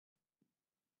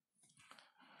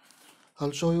I'll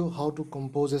show you how to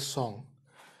compose a song.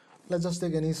 Let's just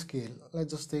take any scale.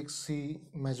 Let's just take C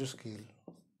major scale.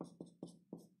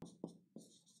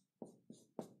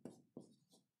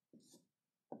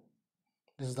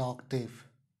 This is the octave.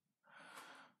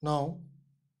 Now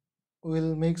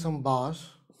we'll make some bars,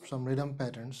 some rhythm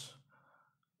patterns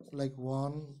like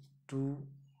 1, 2,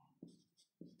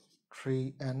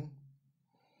 3 and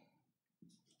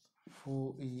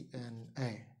 4 E and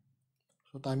A.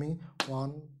 So timing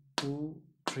 1, 2,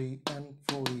 3 and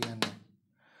 4 E and A.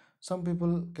 Some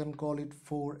people can call it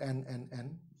 4 N N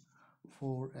N,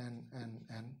 4 N N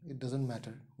N. It doesn't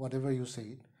matter. Whatever you say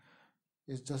it.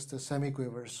 It's just the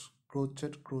semiquavers,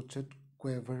 crochet, crochet,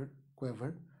 quaver,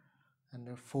 quaver, and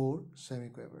there are 4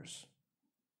 semiquavers.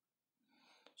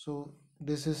 So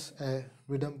this is a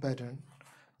rhythm pattern.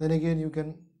 Then again you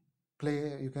can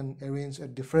arrange a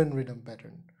different rhythm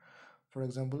pattern. For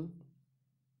example,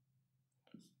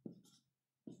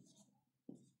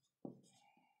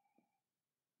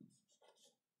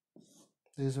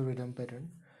 this is a rhythm pattern,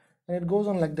 and it goes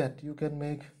on like that. You can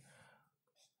make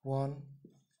 1,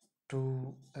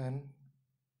 2 and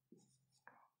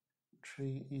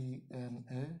 3 E and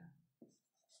A,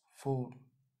 4.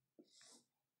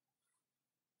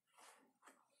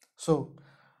 So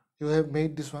you have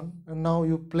made this one, and now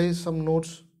you play some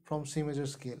notes from C major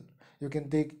scale. You can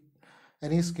take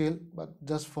any scale, but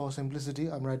just for simplicity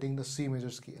I'm writing the C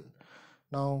major scale.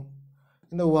 Now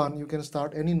in the 1 you can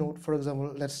start any note. For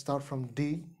example, let's start from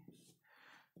D,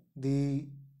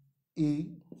 E,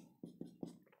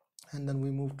 and then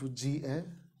we move to G A,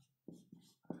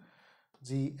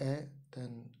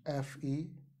 then F E.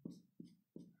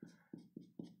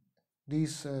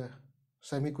 These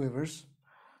semiquavers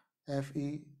F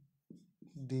E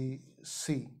D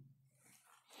C.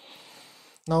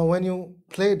 Now when you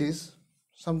play this,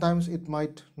 sometimes it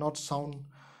might not sound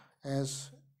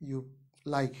as you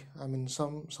like. I mean,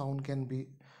 some sound can be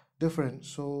different,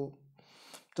 so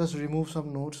just remove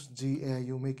some notes. G A,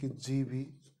 you make it G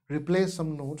B, replace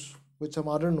some notes with some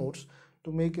other notes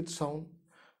to make it sound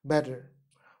better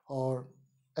or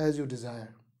as you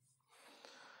desire.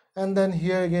 And then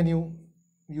here again you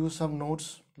use some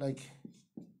notes like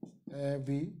A,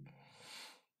 B,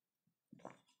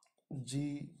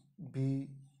 G, B,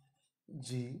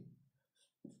 G,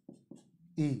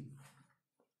 E.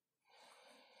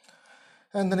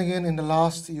 And then again in the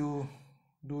last you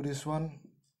do this one,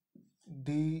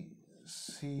 D,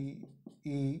 C,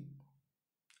 E,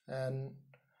 and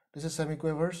this is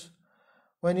semiquavers.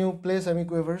 When you play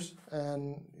semiquavers,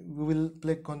 and we will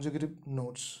play consecutive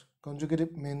notes.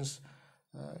 Consecutive means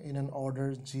in an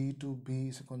order G to B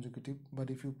is a consecutive, but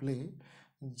if you play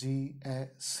G, A,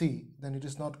 C, then it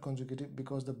is not consecutive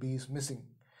because the B is missing.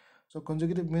 So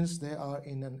consecutive means they are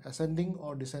in an ascending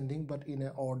or descending, but in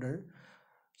an order.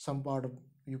 Some part of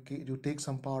you take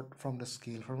some part from the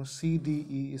scale. From C, D,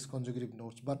 E is consecutive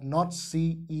notes, but not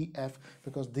C, E, F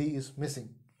because D is missing.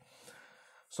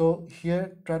 So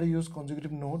here try to use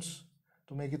consecutive notes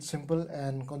to make it simple,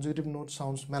 and consecutive note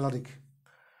sounds melodic.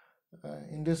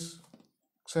 In this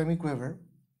semiquaver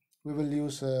we will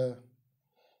use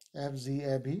F, G,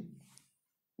 A, B,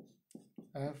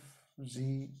 F,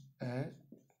 G, A,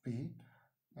 B,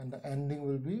 and the ending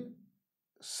will be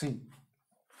C.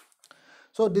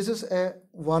 So this is a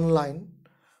one line,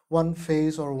 one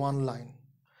phase or one line.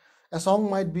 A song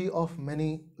might be of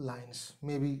many lines,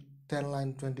 maybe 10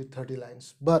 lines, 20, 30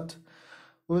 lines, but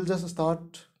we will just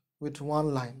start with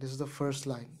one line. This is the first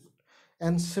line,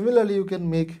 and similarly you can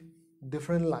make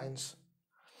different lines.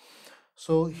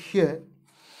 So here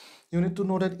you need to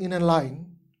know that in a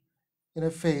line, in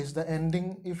a phase, the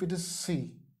ending, if it is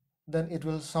C, then it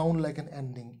will sound like an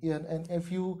ending. And if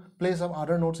you play some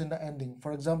other notes in the ending,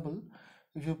 for example,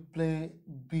 if you play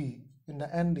B in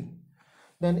the ending,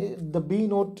 then the B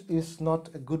note is not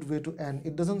a good way to end.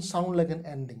 It doesn't sound like an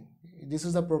ending. This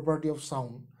is the property of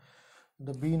sound.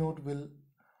 The B note will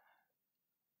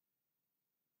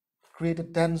create a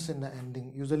tense in the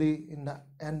ending. Usually in the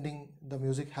ending the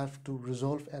music have to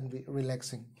resolve and be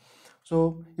relaxing.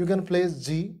 So you can place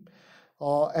G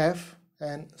or F,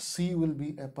 and C will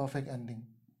be a perfect ending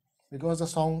because the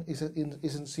song is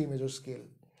in C major scale.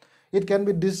 It can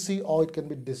be this C or it can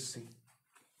be this C.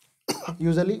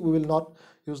 Usually we will not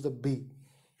use the B.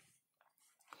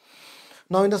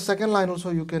 Now in the second line also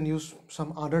you can use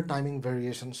some other timing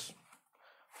variations.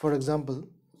 For example,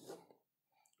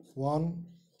 1,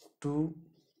 2,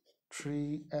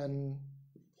 3 and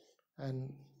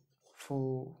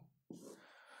 4.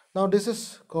 Now this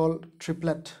is called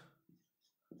triplet.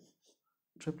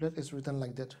 Triplet is written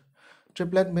like that.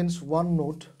 Triplet means one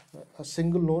note, a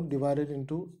single note divided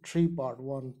into 3 parts,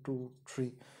 1, 2,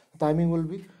 3. Timing will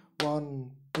be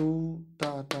 1 2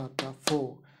 ta ta ta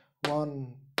 4,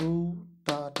 1 2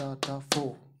 ta ta ta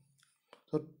 4.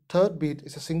 So third beat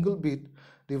is a single beat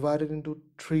divided into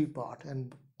three parts,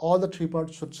 and all the three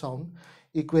parts should sound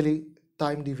equally.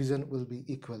 Time division will be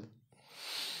equal.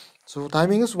 So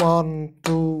timing is 1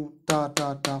 2 ta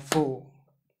ta ta 4,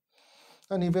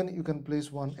 and even you can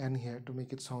place one N here to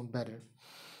make it sound better.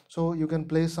 So you can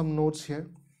place some notes here: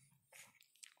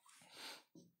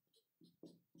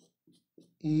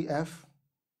 E F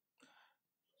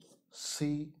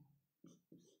C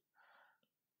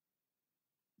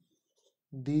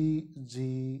D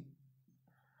G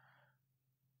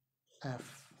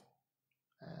F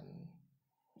and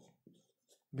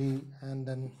B, and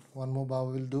then one more bar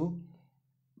will do.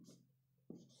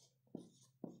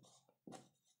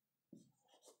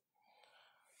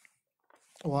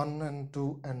 One and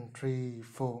two and three,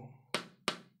 four.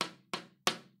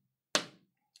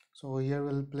 So here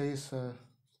we'll place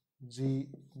G,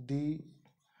 D,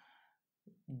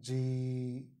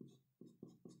 G,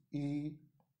 E,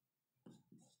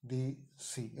 D,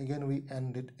 C. Again we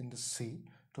end it in the C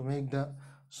to make the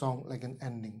song like an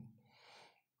ending.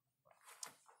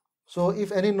 So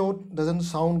if any note doesn't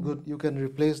sound good, you can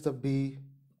replace the B.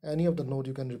 Any of the note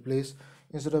you can replace.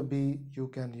 Instead of B, you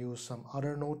can use some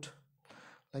other note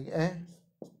like A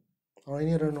or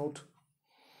any other note.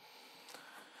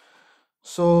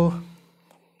 So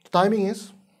timing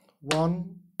is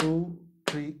 1 2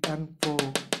 3 and 4,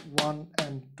 1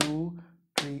 and 2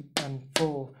 3 and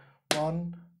 4,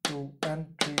 1 2 and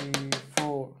 3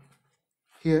 4.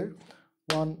 Here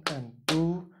 1 and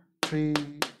 2 3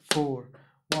 4,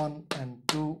 1 and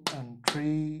 2 and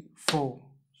 3 4.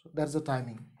 So that's the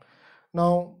timing.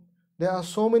 Now there are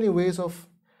so many ways of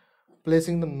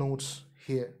placing the notes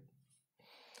here.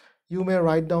 You may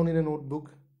write down in a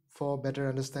notebook for better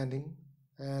understanding,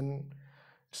 and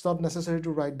it's not necessary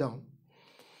to write down.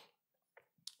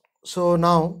 So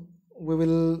now we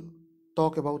will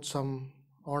talk about some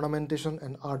ornamentation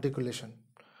and articulation.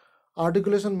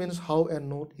 Articulation means how a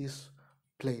note is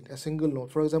played, a single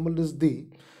note. For example, this D,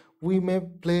 we may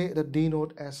play the D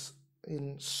note as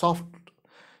in soft.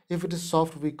 If it is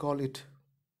soft, we call it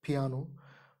piano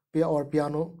or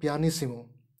pianissimo,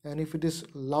 and if it is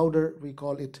louder, we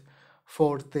call it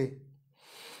forte.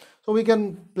 So we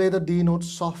can play the D note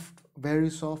soft, very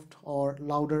soft, or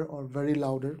louder or very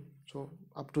louder. So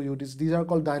up to you. These are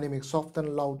called dynamics. Soft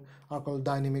and loud are called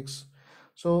dynamics.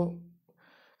 So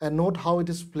a note, how it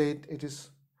is played, it is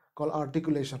called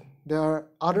articulation. There are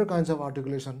other kinds of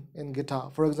articulation in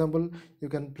guitar. For example, you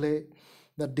can play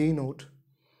the D note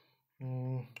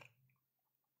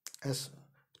as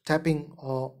tapping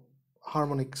or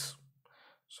harmonics.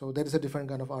 So that is a different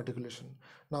kind of articulation.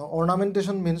 Now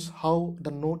ornamentation means how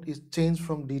the note is changed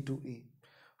from D to E.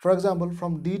 For example,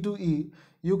 from D to E,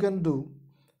 you can do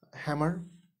hammer.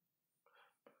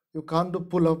 You can't do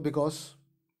pull off, because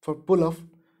for pull off,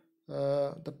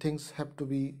 the things have to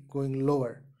be going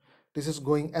lower. This is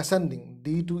going ascending.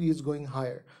 D to E is going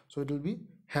higher, so it will be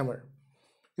hammer.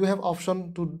 You have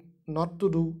option to not to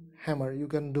do hammer. You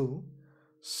can do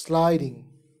sliding,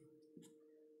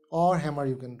 or hammer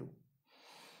you can do.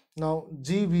 Now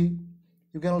GB,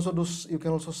 you can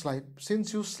also slide.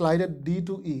 Since you slided D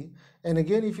to E, and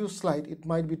again if you slide, it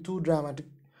might be too dramatic,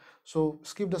 so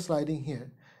skip the sliding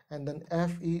here, and then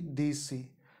F E D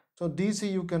C. So DC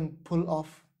you can pull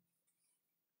off.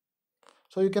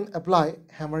 So you can apply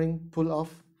hammering, pull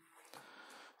off,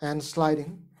 and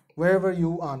sliding wherever you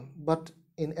want, but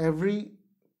in every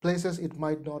places it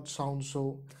might not sound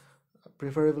so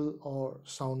preferable or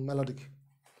sound melodic.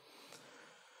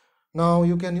 Now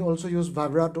you can also use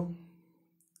vibrato.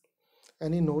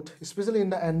 Any note, especially in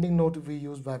the ending note, we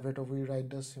use vibrato. We write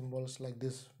the symbols like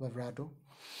this, vibrato.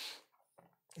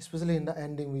 Especially in the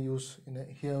ending, we use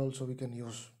here also we can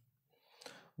use.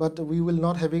 But we will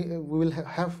not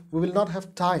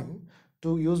have time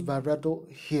to use vibrato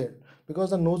here,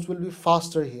 because the notes will be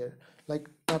faster here, like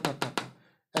ta ta ta ta,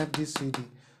 F D C D.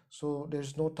 So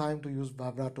there's no time to use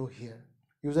vibrato here.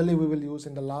 Usually we will use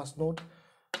in the last note,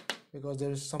 because there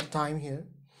is some time here.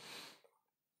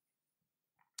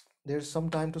 There's some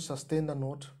time to sustain the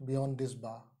note beyond this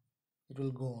bar. It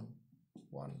will go on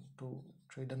 1 2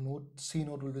 3. The note C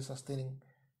note will be sustaining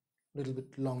a little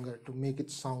bit longer to make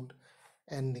it sound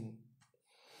ending.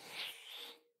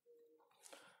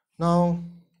 Now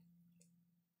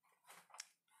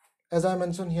as I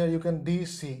mentioned here, you can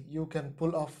DC, you can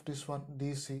pull off this one,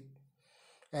 DC,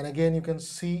 and again you can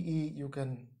CE, you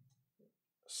can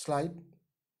slide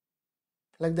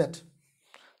like that.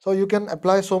 So you can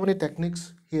apply so many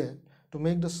techniques here to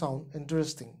make the sound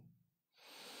interesting.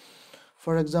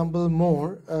 For example,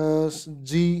 more as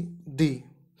G D.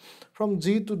 From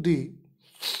G to D,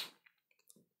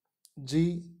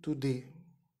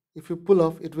 if you pull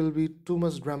off, it will be too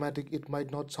much dramatic. It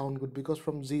might not sound good because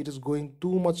from G it is going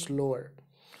too much lower.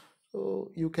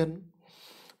 So you can,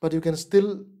 but you can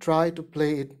still try to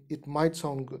play it. It might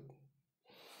sound good.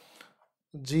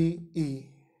 G E,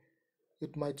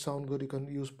 it might sound good. You can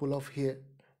use pull off here.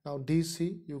 Now D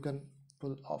C, you can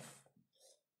pull off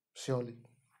surely.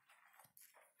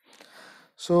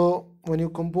 So when you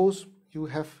compose, you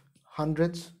have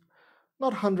hundreds,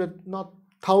 not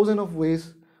thousand of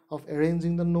ways of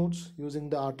arranging the notes using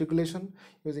the articulation,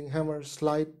 using hammer,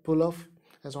 slide, pull off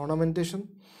as ornamentation.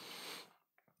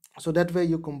 So that way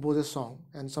you compose a song,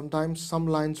 and sometimes some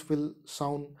lines will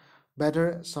sound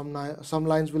better, some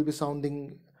lines will be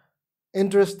sounding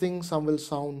interesting, some will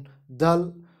sound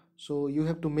dull. So you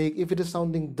have to make, if it is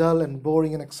sounding dull and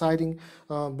boring and exciting,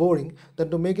 boring, then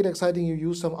to make it exciting you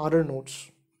use some other notes.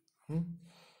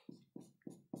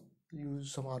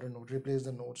 Use some other note, replace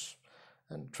the notes,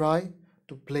 and try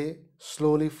to play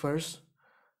slowly first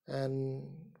and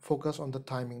focus on the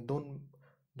timing.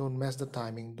 Don't mess the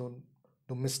timing, don't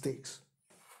do mistakes.